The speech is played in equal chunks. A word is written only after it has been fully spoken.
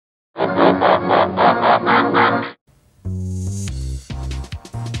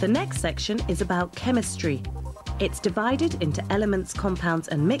The next section is about chemistry. It's divided into elements, compounds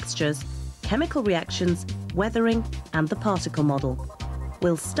and mixtures, chemical reactions, weathering and the particle model.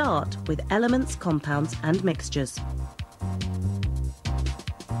 We'll start with elements, compounds and mixtures.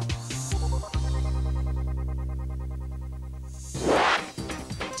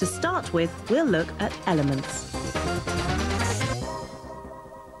 To start with, we'll look at elements.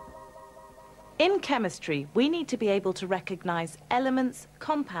 In chemistry, we need to be able to recognise elements,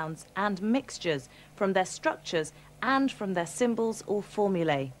 compounds and mixtures from their structures and from their symbols or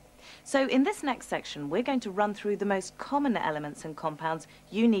formulae. So in this next section, we're going to run through the most common elements and compounds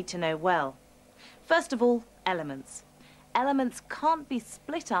you need to know well. First of all, elements. Elements can't be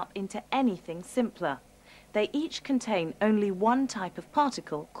split up into anything simpler. They each contain only one type of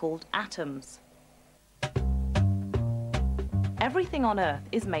particle called atoms. Everything on Earth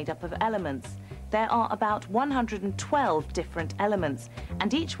is made up of elements. There are about 112 different elements,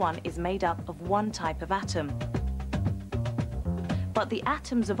 and each one is made up of one type of atom. But the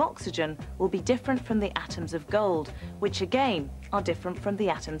atoms of oxygen will be different from the atoms of gold, which again are different from the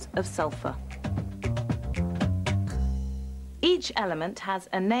atoms of sulfur. Each element has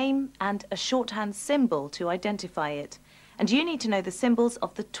a name and a shorthand symbol to identify it, and you need to know the symbols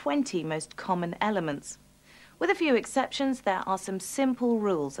of the 20 most common elements. With a few exceptions, there are some simple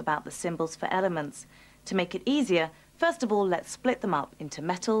rules about the symbols for elements. To make it easier, first of all, let's split them up into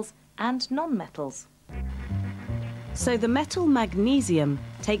metals and non-metals. So the metal magnesium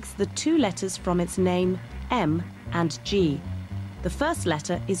takes the two letters from its name, M and G. The first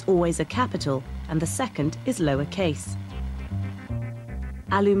letter is always a capital and the second is lowercase.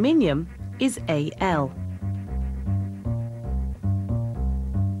 Aluminium is Al.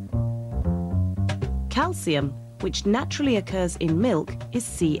 Calcium, which naturally occurs in milk, is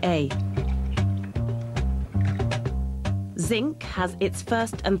Ca. Zinc has its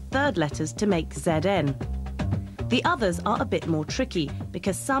first and third letters to make Zn. The others are a bit more tricky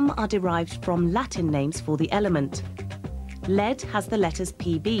because some are derived from Latin names for the element. Lead has the letters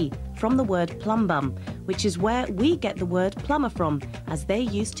Pb from the word plumbum, which is where we get the word plumber from, as they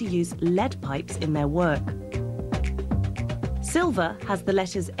used to use lead pipes in their work. Silver has the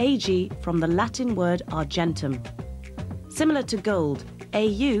letters Ag from the Latin word argentum. Similar to gold,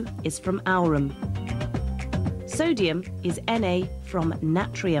 Au is from aurum. Sodium is Na from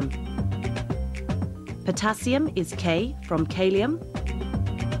natrium. Potassium is K from kalium.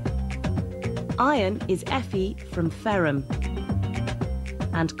 Iron is Fe from ferrum.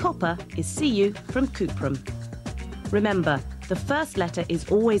 And copper is Cu from cuprum. Remember, the first letter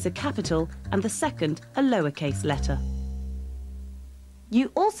is always a capital and the second a lowercase letter. You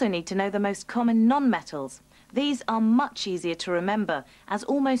also need to know the most common non-metals. These are much easier to remember, as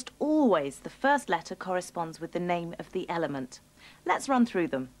almost always the first letter corresponds with the name of the element. Let's run through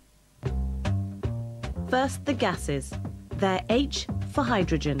them. First, the gases. They're H for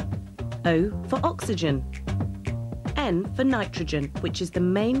hydrogen, O for oxygen, N for nitrogen, which is the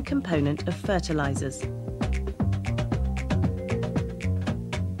main component of fertilizers,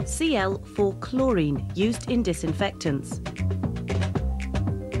 Cl for chlorine, used in disinfectants,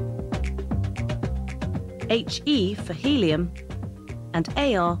 He for helium, and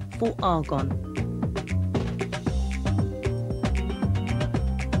Ar for argon.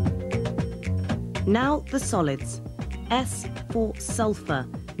 Now the solids. S for sulfur,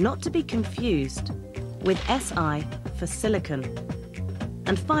 not to be confused with Si for silicon.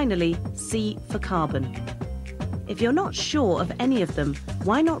 And finally, C for carbon. If you're not sure of any of them,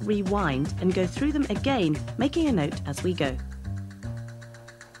 why not rewind and go through them again, making a note as we go.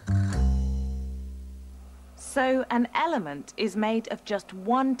 So an element is made of just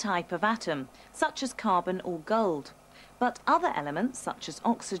one type of atom, such as carbon or gold. But other elements, such as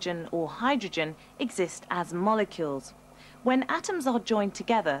oxygen or hydrogen, exist as molecules. When atoms are joined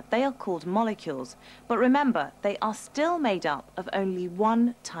together, they are called molecules. But remember, they are still made up of only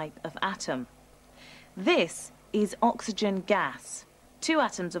one type of atom. This is oxygen gas. Two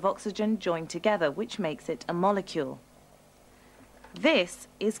atoms of oxygen joined together, which makes it a molecule. This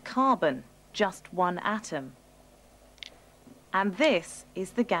is carbon, just one atom. And this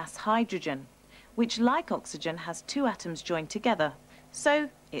is the gas hydrogen, which, like oxygen, has two atoms joined together, so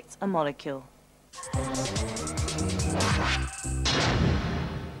it's a molecule.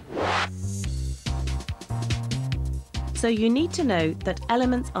 So you need to know that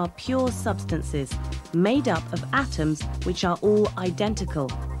elements are pure substances, made up of atoms which are all identical,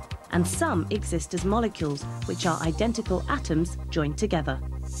 and some exist as molecules, which are identical atoms joined together.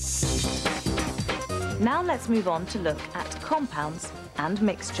 Now let's move on to look at compounds and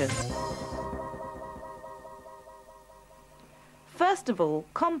mixtures. First of all,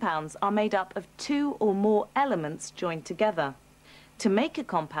 compounds are made up of two or more elements joined together. To make a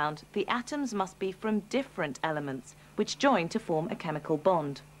compound, the atoms must be from different elements, which join to form a chemical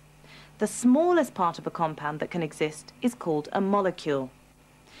bond. The smallest part of a compound that can exist is called a molecule.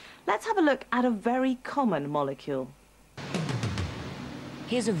 Let's have a look at a very common molecule.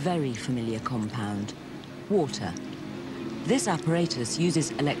 Here's a very familiar compound, water. This apparatus uses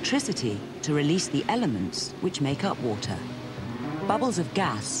electricity to release the elements which make up water. Bubbles of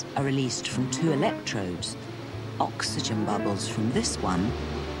gas are released from two electrodes, oxygen bubbles from this one,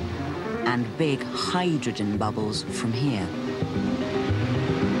 and big hydrogen bubbles from here.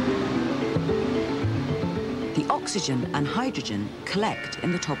 The oxygen and hydrogen collect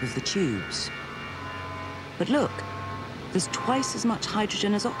in the top of the tubes. But look, there's twice as much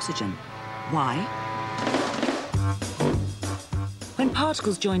hydrogen as oxygen. Why? When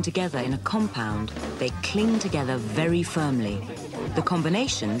particles join together in a compound, they cling together very firmly. The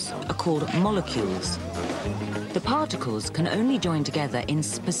combinations are called molecules. The particles can only join together in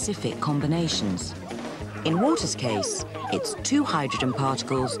specific combinations. In water's case, it's 2 hydrogen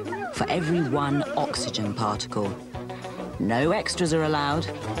particles for every 1 oxygen particle. No extras are allowed.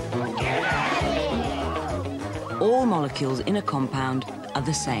 All molecules in a compound are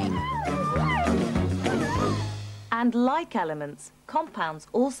the same. And like elements, compounds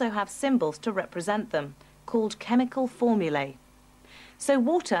also have symbols to represent them, called chemical formulae. So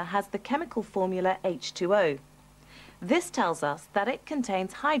water has the chemical formula H2O. This tells us that it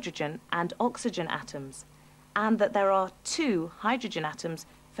contains hydrogen and oxygen atoms, and that there are 2 hydrogen atoms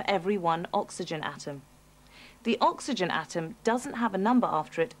for every 1 oxygen atom. The oxygen atom doesn't have a number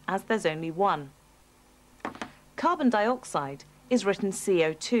after it, as there's only 1. Carbon dioxide is written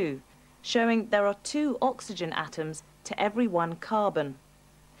CO2, showing there are 2 oxygen atoms to every 1 carbon.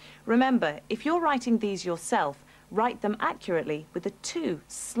 Remember, if you're writing these yourself, write them accurately with a 2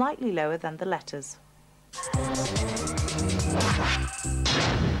 slightly lower than the letters.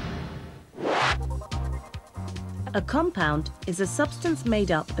 A compound is a substance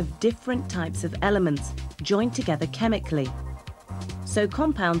made up of different types of elements joined together chemically. So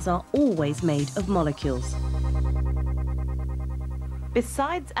compounds are always made of molecules.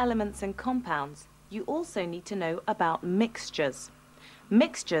 Besides elements and compounds, you also need to know about mixtures.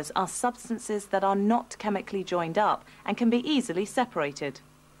 Mixtures are substances that are not chemically joined up and can be easily separated.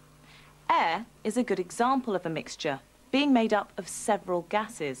 Air is a good example of a mixture, being made up of several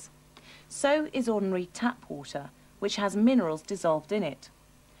gases. So is ordinary tap water, which has minerals dissolved in it.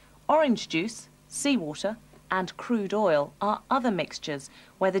 Orange juice, seawater, and crude oil are other mixtures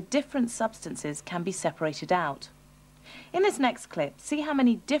where the different substances can be separated out. In this next clip, see how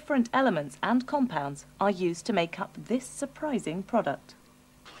many different elements and compounds are used to make up this surprising product.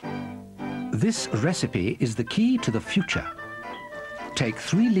 This recipe is the key to the future. Take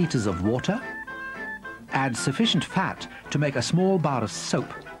 3 liters of water, add sufficient fat to make a small bar of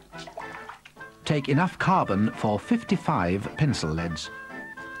soap. Take enough carbon for 55 pencil leads.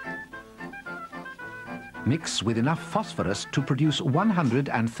 Mix with enough phosphorus to produce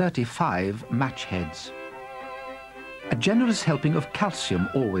 135 match heads. A generous helping of calcium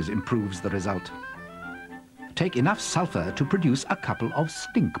always improves the result. Take enough sulfur to produce a couple of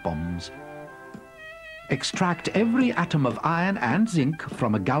stink bombs. Extract every atom of iron and zinc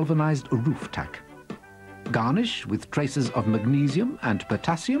from a galvanized roof tack. Garnish with traces of magnesium and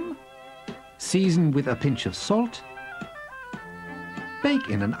potassium. Season with a pinch of salt. Bake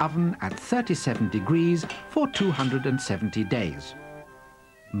in an oven at 37 degrees for 270 days.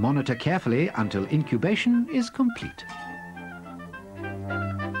 Monitor carefully until incubation is complete.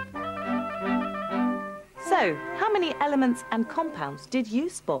 So, how many elements and compounds did you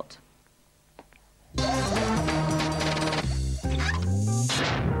spot?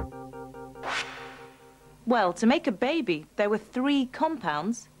 Well, to make a baby, there were 3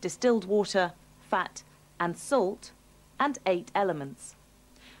 compounds, distilled water, fat and salt, and 8 elements.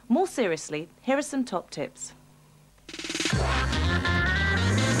 More seriously, here are some top tips.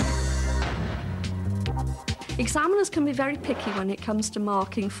 Examiners can be very picky when it comes to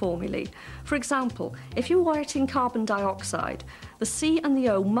marking formulae. For example, if you're writing carbon dioxide, the C and the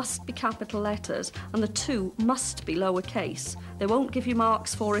O must be capital letters and the 2 must be lowercase. They won't give you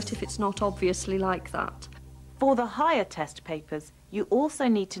marks for it if it's not obviously like that. For the higher test papers, you also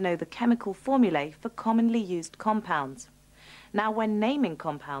need to know the chemical formulae for commonly used compounds. Now, when naming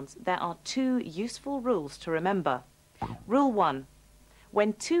compounds, there are 2 useful rules to remember. Rule 1.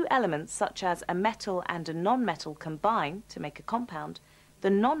 When 2 elements, such as a metal and a non-metal, combine to make a compound, the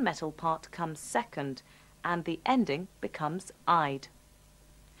non-metal part comes second and the ending becomes "-ide".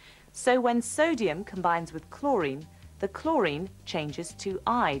 So when sodium combines with chlorine, the chlorine changes to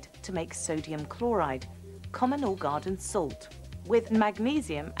ide to make sodium chloride, common or garden salt. With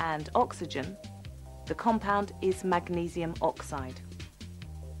magnesium and oxygen, the compound is magnesium oxide.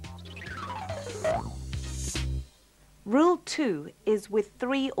 Rule 2 is with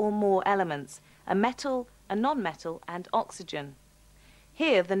 3 or more elements, a metal, a non-metal and oxygen.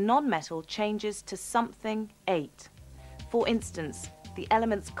 Here the non-metal changes to something 8. For instance, the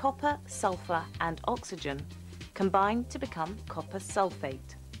elements copper, sulfur and oxygen combine to become copper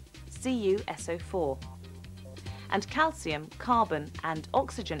sulfate, CuSO4. And calcium, carbon and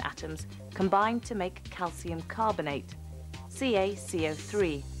oxygen atoms combine to make calcium carbonate,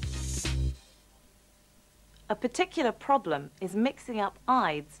 CaCO3. A particular problem is mixing up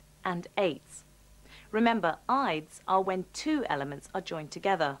ides and eights. Remember, ides are when 2 elements are joined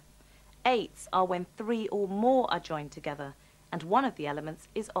together. Eights are when 3 or more are joined together, and one of the elements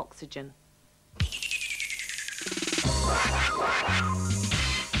is oxygen.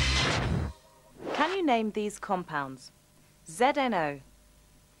 Can you name these compounds? ZNO,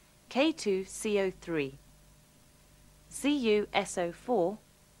 K2CO3, CuSO4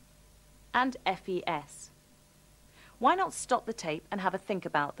 and FeS. Why not stop the tape and have a think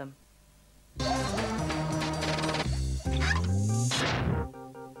about them?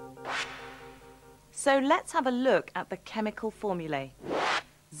 So let's have a look at the chemical formulae.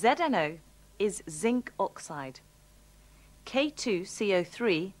 ZNO is zinc oxide.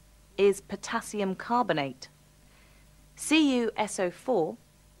 K2CO3 is potassium carbonate. CuSO4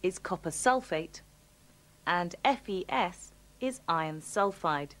 is copper sulfate. And FeS is iron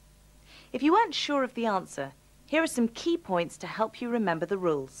sulfide. If you weren't sure of the answer, here are some key points to help you remember the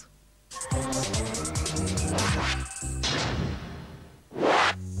rules.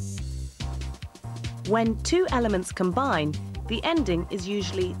 When 2 elements combine, the ending is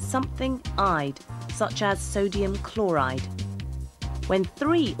usually something ide, such as sodium chloride. When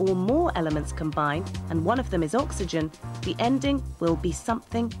 3 or more elements combine and one of them is oxygen, the ending will be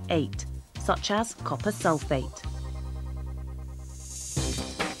something 8, such as copper sulfate.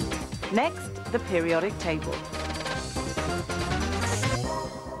 Next, the periodic table.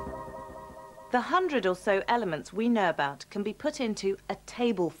 The 100 or so elements we know about can be put into a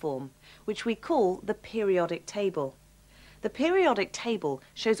table form, which we call the periodic table. The periodic table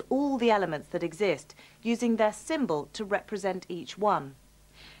shows all the elements that exist, using their symbol to represent each one.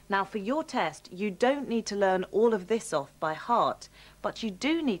 Now, for your test, you don't need to learn all of this off by heart, but you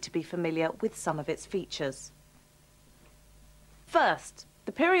do need to be familiar with some of its features. First,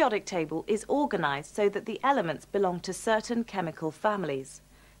 the periodic table is organized so that the elements belong to certain chemical families.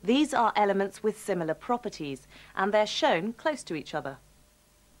 These are elements with similar properties, and they're shown close to each other.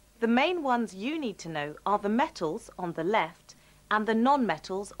 The main ones you need to know are the metals on the left and the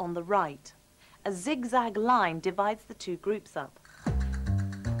non-metals on the right. A zigzag line divides the 2 groups up.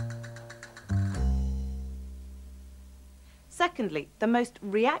 Secondly, the most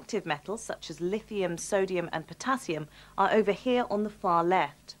reactive metals, such as lithium, sodium and potassium, are over here on the far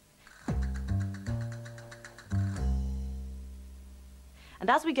left. And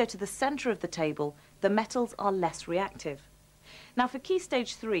as we go to the centre of the table, the metals are less reactive. Now, for Key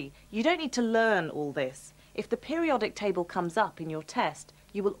Stage 3, you don't need to learn all this. If the periodic table comes up in your test,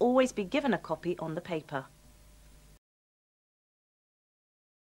 you will always be given a copy on the paper.